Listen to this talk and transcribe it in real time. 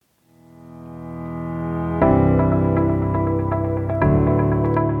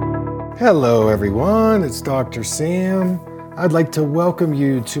Hello everyone, it's Dr. Sam. I'd like to welcome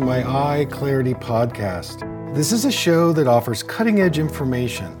you to my Eye Clarity podcast. This is a show that offers cutting-edge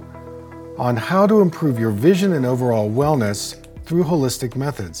information on how to improve your vision and overall wellness through holistic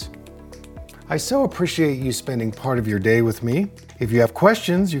methods. I so appreciate you spending part of your day with me. If you have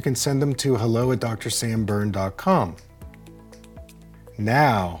questions, you can send them to hello@drsamberne.com.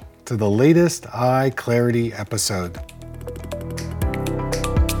 Now, to the latest Eye Clarity episode.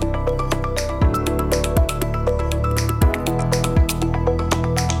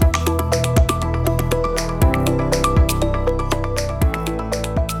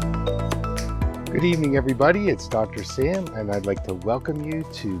 Good evening, everybody. It's Dr. Sam, and I'd like to welcome you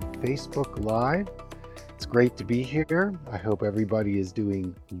to Facebook Live. It's great to be here. I hope everybody is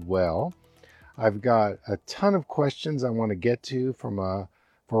doing well. I've got a ton of questions I want to get to from a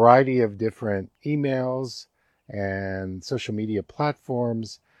variety of different emails and social media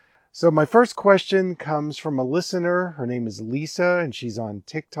platforms. So my first question comes from a listener. Her name is Lisa, and she's on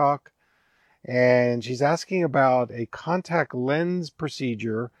TikTok. And she's asking about a contact lens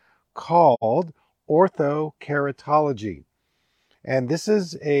procedure called orthokeratology. And this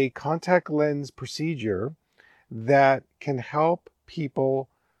is a contact lens procedure that can help people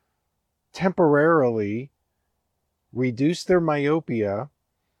temporarily reduce their myopia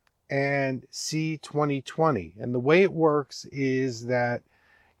and see 20/20. And the way it works is that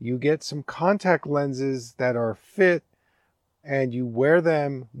you get some contact lenses that are fit and you wear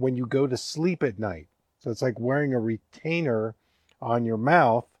them when you go to sleep at night. So it's like wearing a retainer on your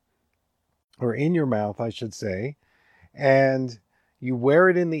mouth, or in your mouth, I should say, and you wear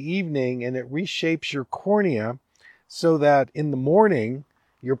it in the evening and it reshapes your cornea so that in the morning,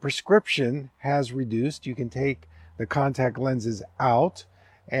 your prescription has reduced. You can take the contact lenses out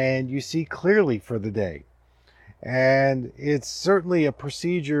and you see clearly for the day. And it's certainly a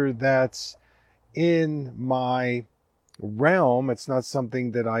procedure that's in my realm. It's not something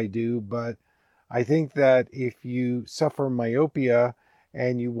that I do, but I think that if you suffer myopia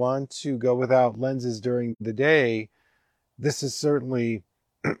and you want to go without lenses during the day, this is certainly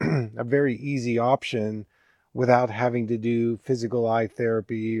a very easy option without having to do physical eye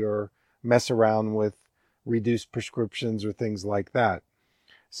therapy or mess around with reduced prescriptions or things like that.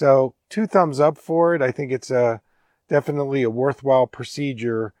 So 2 thumbs up for it. I think it's definitely a worthwhile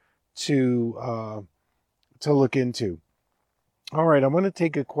procedure to look into. All right, I'm going to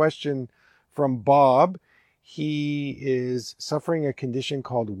take a question from Bob. He is suffering a condition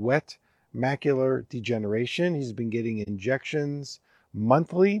called wet macular degeneration. He's been getting injections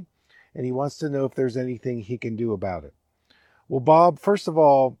monthly, and he wants to know if there's anything he can do about it. Well, Bob, first of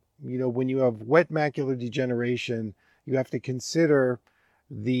all, when you have wet macular degeneration, you have to consider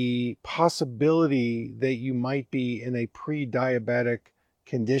the possibility that you might be in a pre-diabetic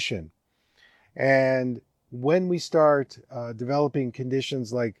condition. And when we start developing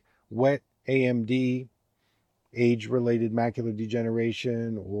conditions like wet AMD, age-related macular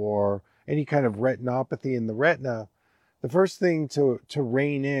degeneration, or any kind of retinopathy in the retina, the first thing to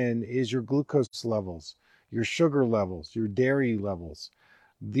rein in is your glucose levels, your sugar levels, your dairy levels.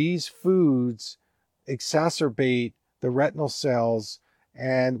 These foods exacerbate the retinal cells,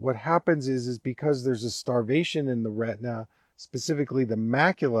 and what happens is because there's a starvation in the retina, specifically the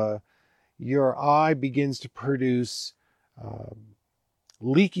macula, your eye begins to produce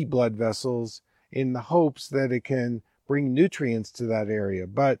leaky blood vessels in the hopes that it can bring nutrients to that area.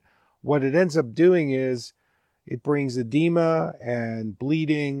 But what it ends up doing is it brings edema and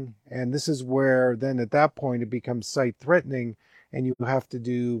bleeding, and this is where then at that point it becomes sight threatening, and you have to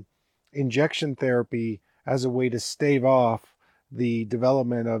do injection therapy as a way to stave off the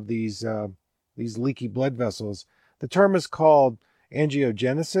development of these leaky blood vessels. The term is called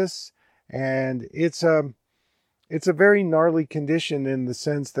angiogenesis, and it's a very gnarly condition in the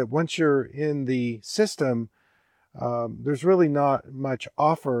sense that once you're in the system, there's really not much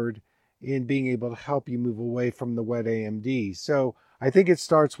offered in being able to help you move away from the wet AMD. So I think it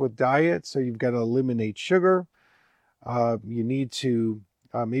starts with diet. So you've got to eliminate sugar. You need to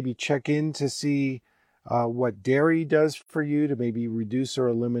maybe check in to see what dairy does for you, to maybe reduce or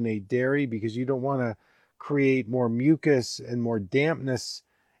eliminate dairy, because you don't want to create more mucus and more dampness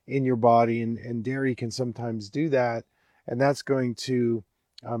in your body, and dairy can sometimes do that, and that's going to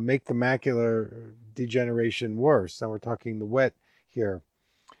make the macular degeneration worse. Now we're talking the wet here.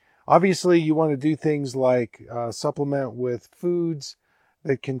 Obviously, you want to do things like supplement with foods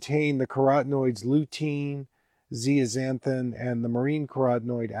that contain the carotenoids lutein, zeaxanthin, and the marine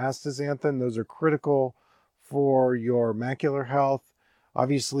carotenoid astaxanthin. Those are critical for your macular health.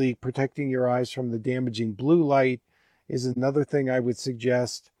 Obviously, protecting your eyes from the damaging blue light is another thing I would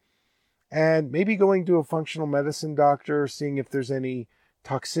suggest. and maybe going to a functional medicine doctor, seeing if there's any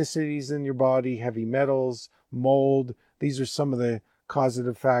toxicities in your body, heavy metals, mold. These are some of the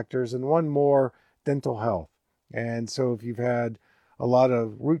causative factors. And one more, dental health. And so if you've had a lot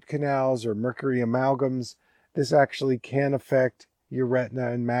of root canals or mercury amalgams, this actually can affect your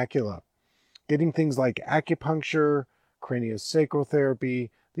retina and macula. Getting things like acupuncture, craniosacral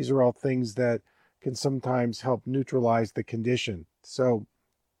therapy, these are all things that can sometimes help neutralize the condition. So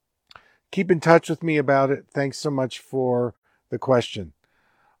keep in touch with me about it. Thanks so much for the question.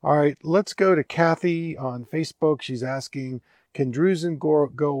 All right, let's go to Kathy on Facebook. She's asking, can drusen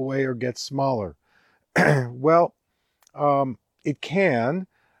go away or get smaller? Well, it can,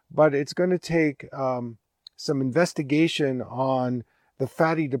 but it's going to take some investigation on the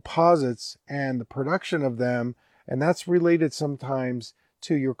fatty deposits and the production of them, and that's related sometimes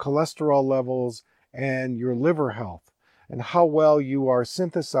to your cholesterol levels and your liver health and how well you are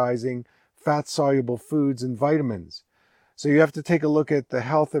synthesizing fat-soluble foods and vitamins. So you have to take a look at the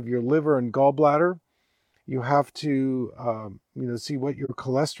health of your liver and gallbladder. You have to see what your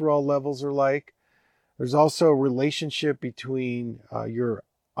cholesterol levels are like. There's also a relationship between your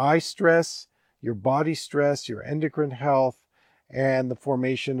eye stress, your body stress, your endocrine health, and the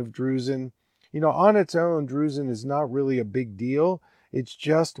formation of drusen. On its own, drusen is not really a big deal. It's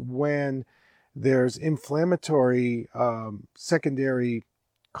just when there's inflammatory secondary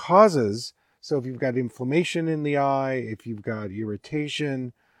causes. So if you've got inflammation in the eye, if you've got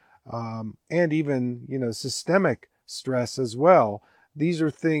irritation, and even, systemic stress as well, these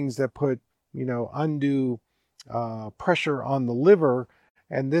are things that put, undue pressure on the liver.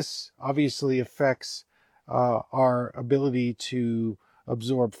 And this obviously affects our ability to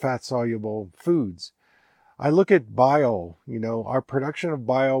absorb fat-soluble foods. I look at bile, our production of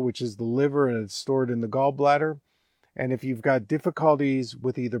bile, which is the liver and it's stored in the gallbladder. And if you've got difficulties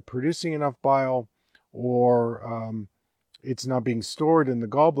with either producing enough bile or it's not being stored in the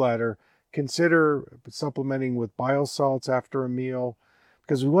gallbladder, consider supplementing with bile salts after a meal,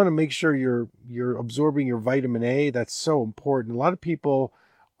 because we want to make sure you're absorbing your vitamin A. That's so important. A lot of people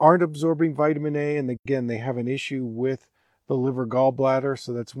aren't absorbing vitamin A, and again, they have an issue with the liver gallbladder,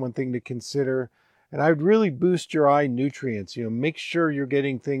 so that's one thing to consider. And I would really boost your eye nutrients. Make sure you're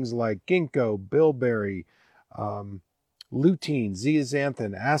getting things like ginkgo, bilberry, lutein,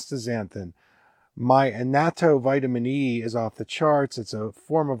 zeaxanthin, astaxanthin. My annatto vitamin E is off the charts. It's a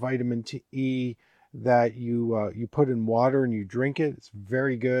form of vitamin E that you put in water and you drink it. It's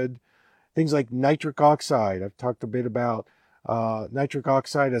very good. Things like nitric oxide. I've talked a bit about nitric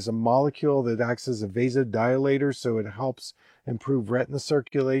oxide as a molecule that acts as a vasodilator, so it helps improve retina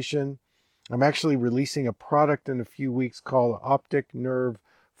circulation. I'm actually releasing a product in a few weeks called Optic Nerve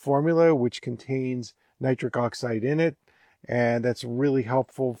Formula, which contains nitric oxide in it, and that's really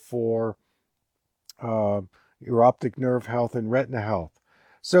helpful for your optic nerve health and retina health.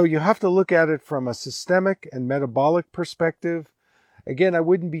 So you have to look at it from a systemic and metabolic perspective. Again, I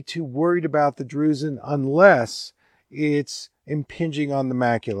wouldn't be too worried about the drusen unless it's impinging on the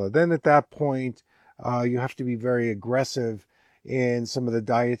macula. Then at that point, you have to be very aggressive in some of the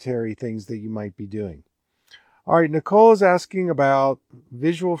dietary things that you might be doing. All right, Nicole is asking about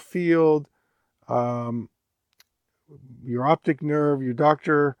visual field, your optic nerve, your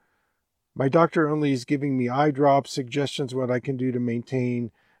doctor. My doctor only is giving me eye drops, suggestions what I can do to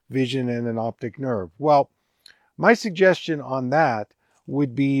maintain vision and an optic nerve. Well, my suggestion on that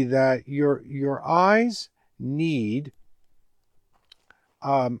would be that your eyes need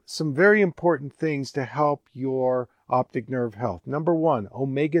some very important things to help your optic nerve health. Number one,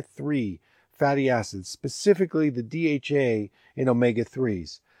 omega-3 fatty acids, specifically the DHA in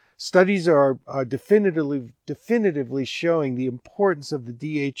omega-3s. Studies are definitively showing the importance of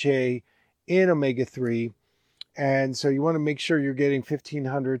the DHA in omega-3. And so you want to make sure you're getting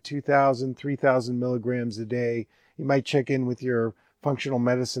 1,500, 2,000, 3,000 milligrams a day. You might check in with your functional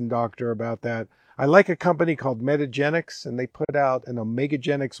medicine doctor about that. I like a company called Metagenics, and they put out an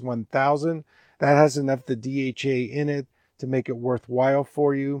Omegagenics 1000. That has enough the DHA in it to make it worthwhile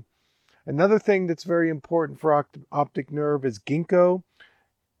for you. Another thing that's very important for optic nerve is ginkgo.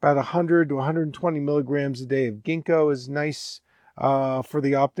 About 100 to 120 milligrams a day of ginkgo is nice for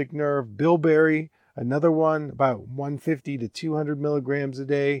the optic nerve. Bilberry, another one, about 150 to 200 milligrams a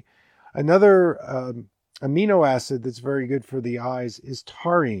day. Another amino acid that's very good for the eyes is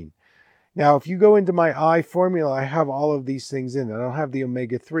taurine. Now, if you go into my eye formula, I have all of these things in it. I don't have the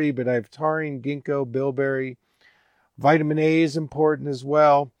omega-3, but I have taurine, ginkgo, bilberry. Vitamin A is important as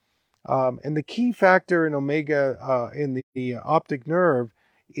well. And the key factor in in the optic nerve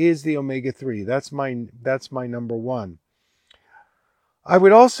is the omega-3. That's my number one. I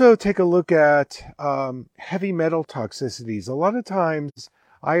would also take a look at heavy metal toxicities. A lot of times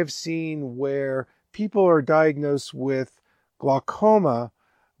I have seen where people are diagnosed with glaucoma,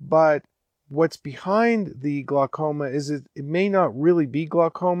 but what's behind the glaucoma is it may not really be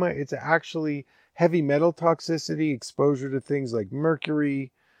glaucoma. It's actually heavy metal toxicity, exposure to things like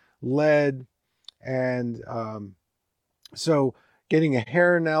mercury, lead, and so getting a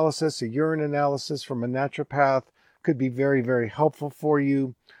hair analysis, a urine analysis from a naturopath could be very, very helpful for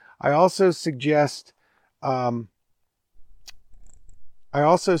you. I also suggest um,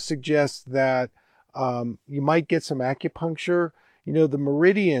 that you might get some acupuncture. You know, the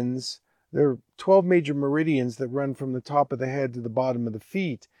meridians, there are 12 major meridians that run from the top of the head to the bottom of the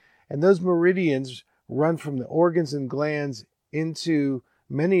feet. And those meridians run from the organs and glands into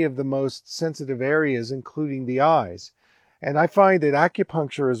many of the most sensitive areas, including the eyes. And I find that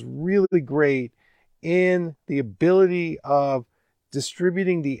acupuncture is really great in the ability of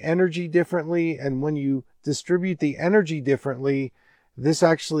distributing the energy differently. And when you distribute the energy differently, this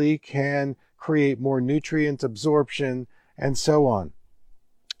actually can create more nutrient absorption and so on.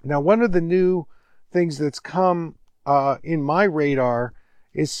 Now, one of the new things that's come in my radar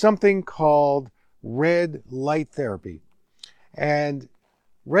is something called red light therapy. And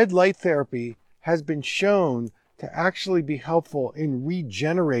red light therapy has been shown to actually be helpful in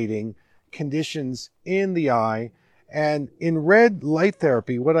regenerating conditions in the eye. And in red light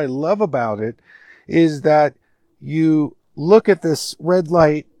therapy, what I love about it is that you look at this red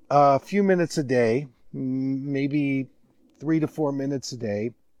light a few minutes a day, maybe 3 to 4 minutes a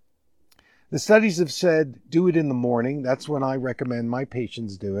day. The studies have said do it in the morning. That's when I recommend my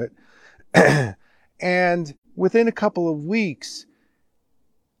patients do it. And within a couple of weeks,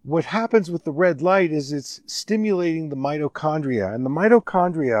 what happens with the red light is it's stimulating the mitochondria. And the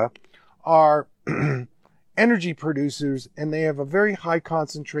mitochondria are energy producers, and they have a very high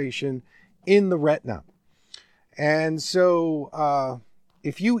concentration in the retina. And so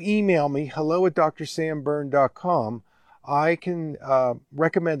if you email me, hello@drsamberne.com, I can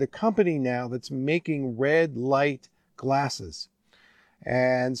recommend a company now that's making red light glasses.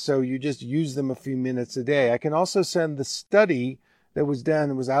 And so you just use them a few minutes a day. I can also send the study that was done,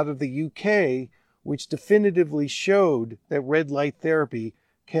 it was out of the UK, which definitively showed that red light therapy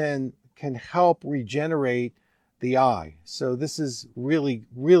can help regenerate the eye. So this is really,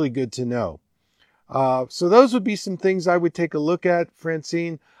 really good to know. So those would be some things I would take a look at,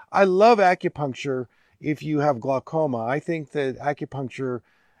 Francine. I love acupuncture if you have glaucoma. I think that acupuncture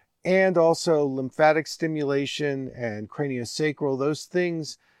and also lymphatic stimulation and craniosacral, those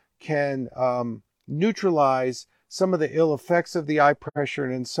things can neutralize some of the ill effects of the eye pressure,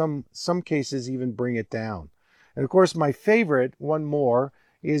 and in some cases even bring it down. And of course, my favorite, one more,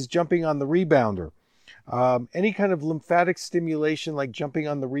 is jumping on the rebounder. Any kind of lymphatic stimulation like jumping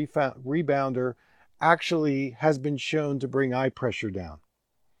on the rebounder actually has been shown to bring eye pressure down.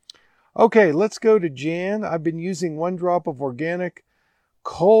 Okay, let's go to Jan. I've been using 1 drop of organic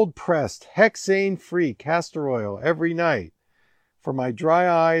cold pressed hexane free castor oil every night for my dry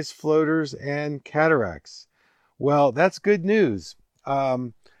eyes, floaters, and cataracts. Well, that's good news. I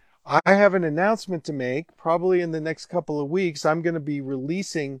have an announcement to make. Probably in the next couple of weeks, I'm going to be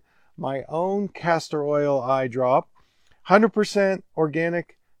releasing my own castor oil eye drop, 100%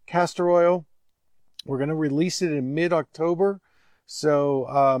 organic castor oil. We're going to release it in mid-October. So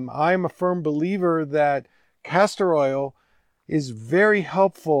I'm a firm believer that castor oil is very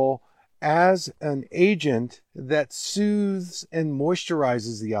helpful as an agent that soothes and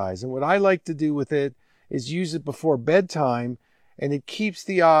moisturizes the eyes. And what I like to do with it is use it before bedtime, and it keeps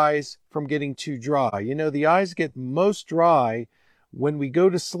the eyes from getting too dry. You know, the eyes get most dry when we go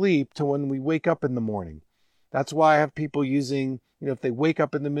to sleep to when we wake up in the morning. That's why I have people using, if they wake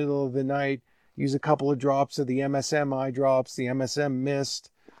up in the middle of the night, use a couple of drops of the MSM eye drops, the MSM mist,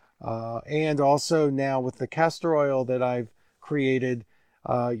 and also now with the castor oil that I've created,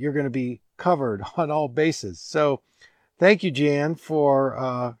 you're going to be covered on all bases. So thank you, Jan,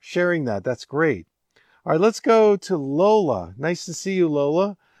 for sharing that. That's great. All right, let's go to Lola. Nice to see you,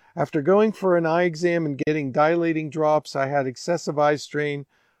 Lola. After going for an eye exam and getting dilating drops, I had excessive eye strain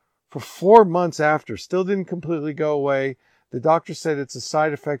for 4 months after. Still didn't completely go away. The doctor said it's a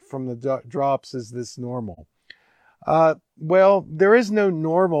side effect from the drops. Is this normal? Well, there is no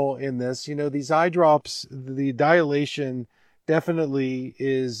normal in this. These eye drops, the dilation definitely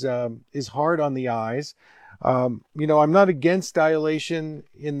is hard on the eyes. I'm not against dilation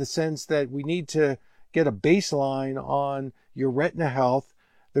in the sense that we need to get a baseline on your retina health.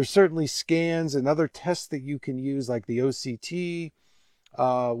 There's certainly scans and other tests that you can use, like the OCT,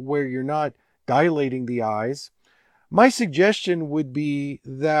 where you're not dilating the eyes. My suggestion would be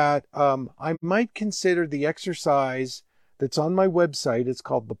that I might consider the exercise that's on my website. It's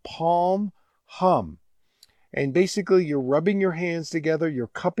called the Palm Hum. And basically, you're rubbing your hands together, you're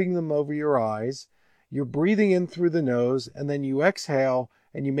cupping them over your eyes, you're breathing in through the nose, and then you exhale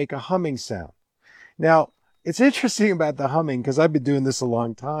and you make a humming sound. Now, it's interesting about the humming because I've been doing this a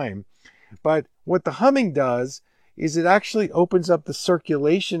long time. But what the humming does is it actually opens up the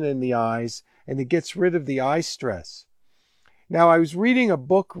circulation in the eyes and it gets rid of the eye stress. Now, I was reading a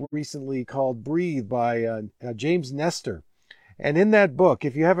book recently called Breathe by James Nestor. And in that book,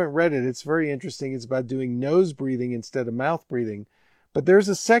 if you haven't read it, it's very interesting. It's about doing nose breathing instead of mouth breathing. But there's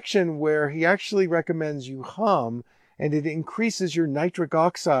a section where he actually recommends you hum, and it increases your nitric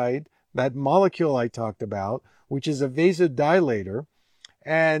oxide, that molecule I talked about, which is a vasodilator.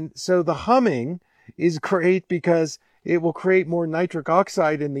 And so the humming is great because it will create more nitric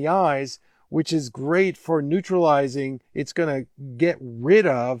oxide in the eyes, which is great for neutralizing. It's going to get rid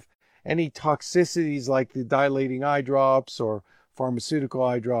of any toxicities like the dilating eye drops or pharmaceutical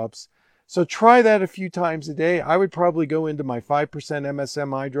eye drops. So try that a few times a day. I would probably go into my 5%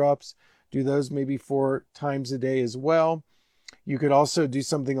 MSM eye drops, do those maybe 4 times a day as well. You could also do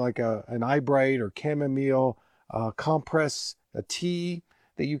something like an eye bright or chamomile compress, a tea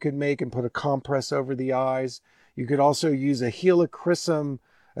that you could make and put a compress over the eyes. You could also use a helichrysum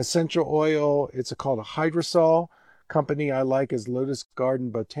essential oil. It's called a hydrosol. Company I like is Lotus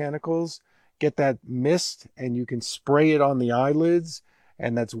Garden Botanicals. Get that mist and you can spray it on the eyelids,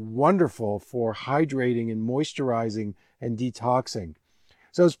 and that's wonderful for hydrating and moisturizing and detoxing.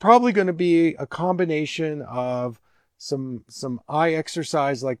 So it's probably going to be a combination of some eye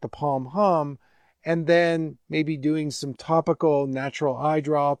exercise like the Palm Hum, and then maybe doing some topical natural eye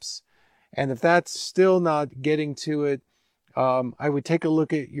drops. And if that's still not getting to it, I would take a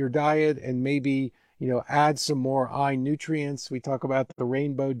look at your diet and maybe, add some more eye nutrients. We talk about the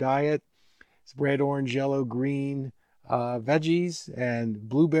rainbow diet. It's red, orange, yellow, green veggies and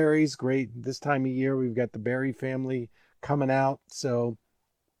blueberries. Great this time of year. We've got the berry family coming out. So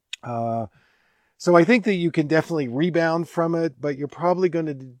I think that you can definitely rebound from it, but you're probably going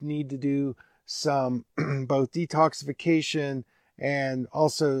to need to do some both detoxification and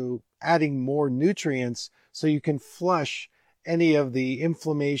also adding more nutrients so you can flush any of the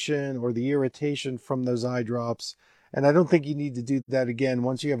inflammation or the irritation from those eye drops. And I don't think you need to do that again.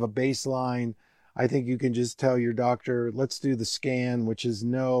 Once you have a baseline, I think you can just tell your doctor, let's do the scan, which is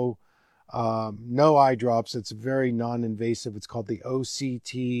no eye drops. It's very non-invasive. It's called the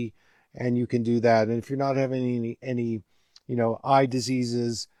OCT, and you can do that. And if you're not having any eye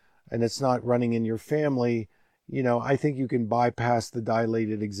diseases and it's not running in your family, I think you can bypass the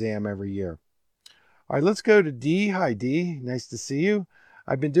dilated exam every year. All right, let's go to D. Hi, D. Nice to see you.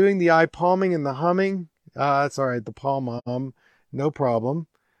 I've been doing the eye palming and the humming. That's all right, the palm hum, no problem.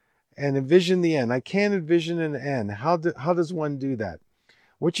 And envision the N. I can't envision an N. How does one do that?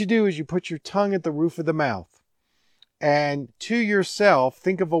 What you do is you put your tongue at the roof of the mouth. And to yourself,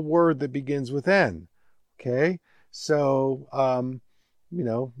 think of a word that begins with N. Okay? So,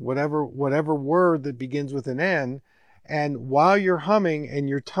 whatever word that begins with an N. And while you're humming and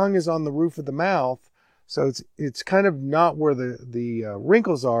your tongue is on the roof of the mouth, so it's kind of not where the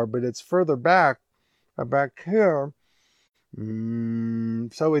wrinkles are, but it's further back here.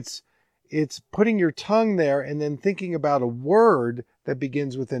 So it's putting your tongue there and then thinking about a word that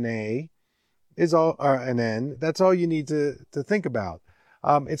begins with an A is all an N. That's all you need to think about.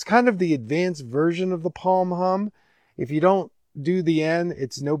 It's kind of the advanced version of the Palm Hum. If you don't do the N,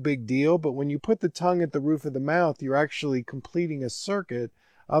 it's no big deal. But when you put the tongue at the roof of the mouth, you're actually completing a circuit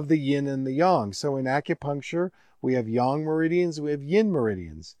of the yin and the yang. So in acupuncture, we have yang meridians, we have yin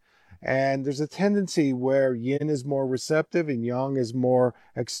meridians. And there's a tendency where yin is more receptive and yang is more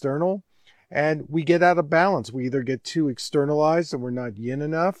external. And we get out of balance. We either get too externalized and we're not yin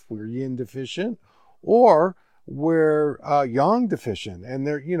enough, we're yin deficient, or we're yang deficient. And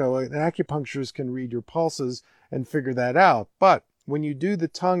there, an acupuncturist can read your pulses and figure that out. But when you do the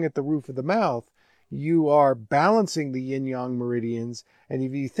tongue at the roof of the mouth, you are balancing the yin-yang meridians. And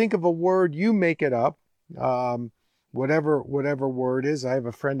if you think of a word, you make it up, whatever word is. I have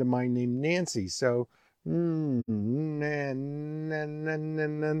a friend of mine named Nancy. So, and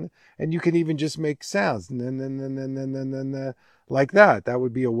you can even just make sounds like that. That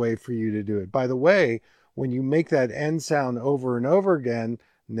would be a way for you to do it. By the way, when you make that N sound over and over again,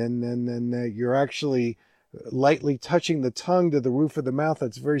 then you're actually lightly touching the tongue to the roof of the mouth.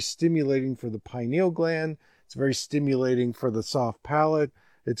 That's very stimulating for the pineal gland. It's very stimulating for the soft palate.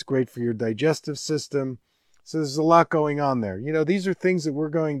 It's great for your digestive system. So there's a lot going on there. These are things that we're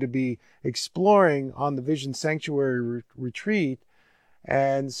going to be exploring on the Vision Sanctuary retreat.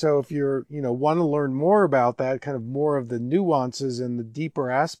 And so if you're, want to learn more about that, kind of more of the nuances and the deeper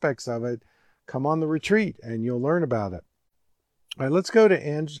aspects of it, come on the retreat and you'll learn about it. All right, let's go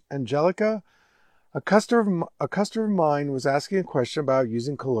to Angelica. A customer of mine was asking a question about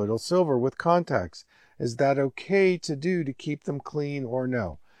using colloidal silver with contacts. Is that okay to do to keep them clean or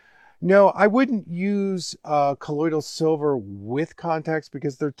no? No, I wouldn't use colloidal silver with contacts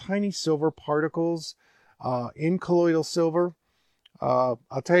because they're tiny silver particles in colloidal silver. I'll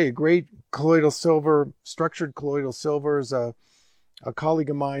tell you, great colloidal silver, structured colloidal silver is a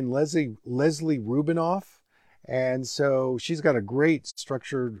colleague of mine, Leslie Rubinoff. And so she's got a great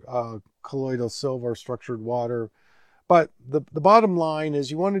structured colloidal silver, structured water. But the bottom line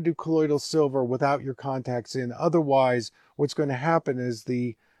is you want to do colloidal silver without your contacts in. Otherwise, what's going to happen is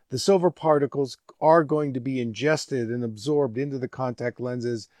the silver particles are going to be ingested and absorbed into the contact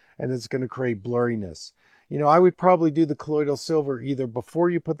lenses, and it's going to create blurriness. I would probably do the colloidal silver either before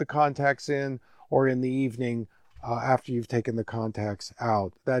you put the contacts in or in the evening after you've taken the contacts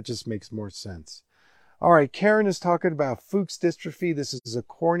out. That just makes more sense. All right, Karen is talking about Fuchs dystrophy. This is a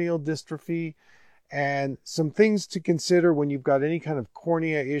corneal dystrophy. And some things to consider when you've got any kind of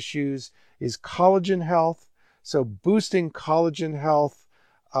cornea issues is collagen health. So boosting collagen health,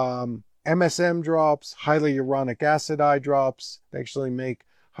 MSM drops, hyaluronic acid eye drops. They actually make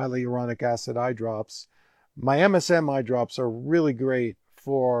hyaluronic acid eye drops. My MSM eye drops are really great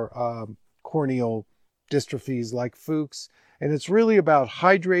for corneal dystrophies like Fuchs. And it's really about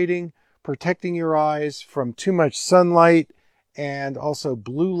hydrating, protecting your eyes from too much sunlight and also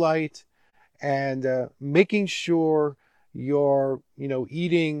blue light, and making sure you're,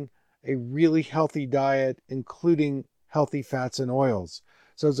 eating a really healthy diet, including healthy fats and oils.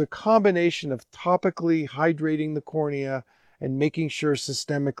 So it's a combination of topically hydrating the cornea and making sure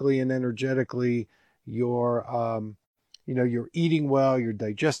systemically and energetically you're eating well, you're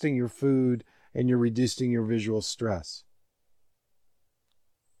digesting your food, and you're reducing your visual stress.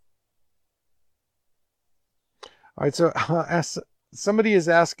 All right, so somebody is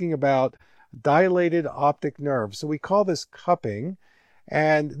asking about dilated optic nerve. So we call this cupping,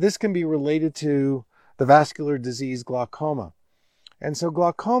 and this can be related to the vascular disease glaucoma. And so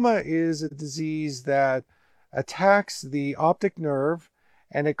glaucoma is a disease that attacks the optic nerve,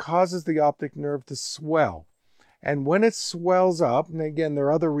 and it causes the optic nerve to swell. And when it swells up, and again, there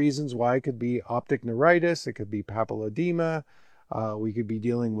are other reasons why. It could be optic neuritis, it could be papilledema, we could be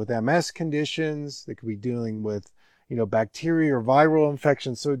dealing with MS conditions, they could be dealing with bacteria or viral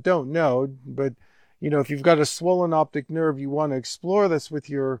infections. So don't know, but if you've got a swollen optic nerve, you want to explore this with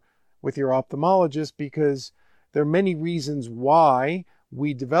your ophthalmologist, because there are many reasons why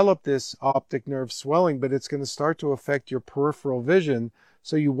we develop this optic nerve swelling, but it's going to start to affect your peripheral vision.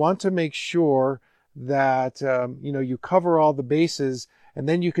 So you want to make sure that you cover all the bases, and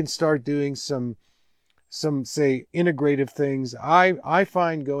then you can start doing some say integrative things. I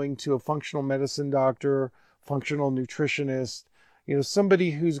find going to a functional medicine doctor, functional nutritionist,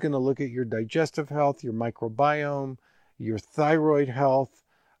 somebody who's going to look at your digestive health, your microbiome, your thyroid health.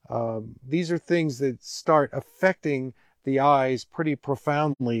 These are things that start affecting the eyes pretty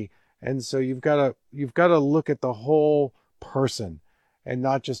profoundly, and so you've got to look at the whole person and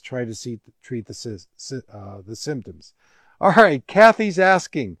not just try to treat the symptoms. All right, Kathy's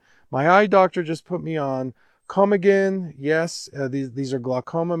asking, my eye doctor just put me on Comegyn. Yes, these are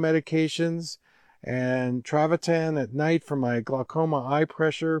glaucoma medications, and Travatan at night for my glaucoma eye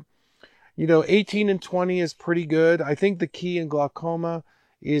pressure. 18 and 20 is pretty good. I think the key in glaucoma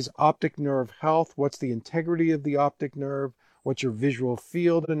is optic nerve health. What's the integrity of the optic nerve? What's your visual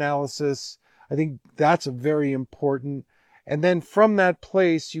field analysis? I think that's very important. And then from that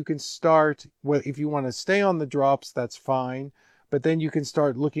place, you can start, well, if you want to stay on the drops, that's fine. But then you can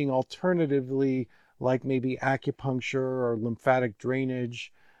start looking alternatively, like maybe acupuncture or lymphatic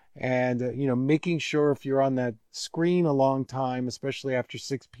drainage. And, making sure if you're on that screen a long time, especially after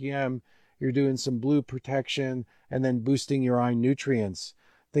 6 p.m., you're doing some blue protection and then boosting your eye nutrients.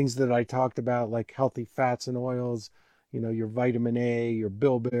 Things that I talked about, like healthy fats and oils, your vitamin A, your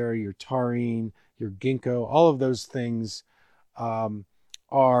bilberry, your taurine, your ginkgo, all of those things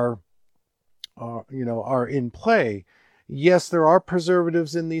are in play. Yes, there are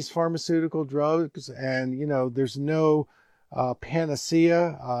preservatives in these pharmaceutical drugs, and there's no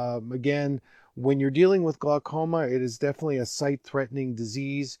panacea. Again, when you're dealing with glaucoma, it is definitely a sight-threatening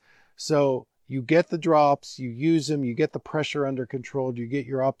disease. So you get the drops, you use them, you get the pressure under control, you get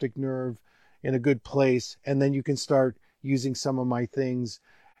your optic nerve in a good place, and then you can start using some of my things.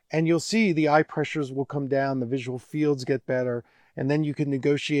 and you'll see the eye pressures will come down, the visual fields get better, and then you can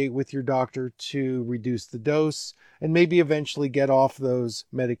negotiate with your doctor to reduce the dose and maybe eventually get off those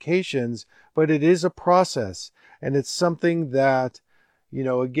medications. But it is a process, and it's something that,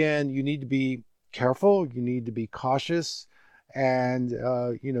 again, you need to be careful, you need to be cautious, and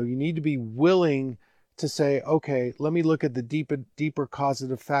you need to be willing to say, okay, let me look at the deeper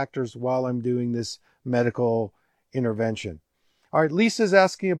causative factors while I'm doing this medical intervention. All right, Lisa's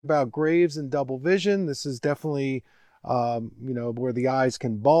asking about Graves and double vision. This is definitely, where the eyes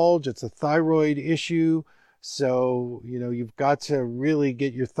can bulge. It's a thyroid issue. So, you've got to really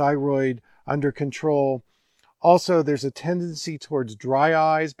get your thyroid under control. Also, there's a tendency towards dry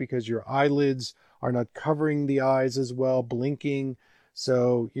eyes because your eyelids are not covering the eyes as well, blinking.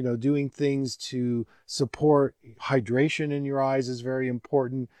 So, doing things to support hydration in your eyes is very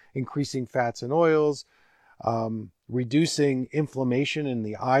important. Increasing fats and oils, reducing inflammation in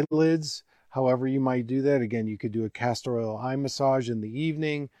the eyelids. However you might do that. Again, you could do a castor oil eye massage in the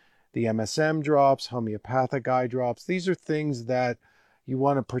evening, the MSM drops, homeopathic eye drops. These are things that you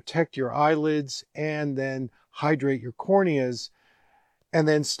want to protect your eyelids and then hydrate your corneas, and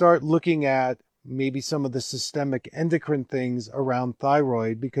then start looking at maybe some of the systemic endocrine things around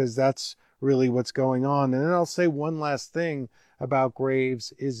thyroid, because that's really what's going on. And then I'll say one last thing about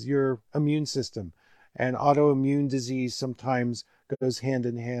Graves is your immune system. And autoimmune disease sometimes goes hand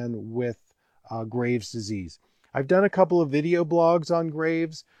in hand with Graves' disease. I've done a couple of video blogs on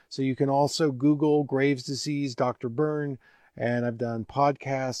Graves, so you can also Google Graves' disease, Dr. Byrne, and I've done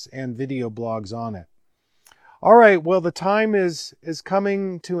podcasts and video blogs on it. All right, well, the time is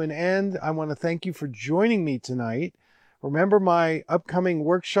coming to an end. I want to thank you for joining me tonight. Remember my upcoming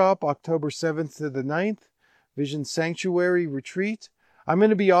workshop, October 7th to the 9th, Vision Sanctuary Retreat. I'm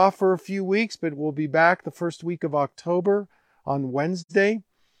going to be off for a few weeks, but we'll be back the first week of October on Wednesday.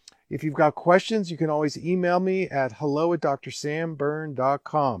 If you've got questions, you can always email me at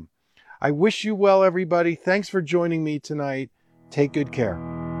hello@drsambyrne.com. I wish you well, everybody. Thanks for joining me tonight. Take good care.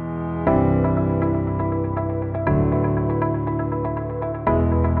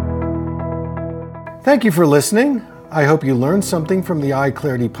 Thank you for listening. I hope you learned something from the Eye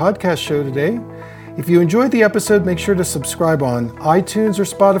Clarity Podcast show today. If you enjoyed the episode, make sure to subscribe on iTunes or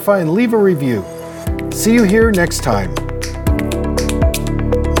Spotify and leave a review. See you here next time.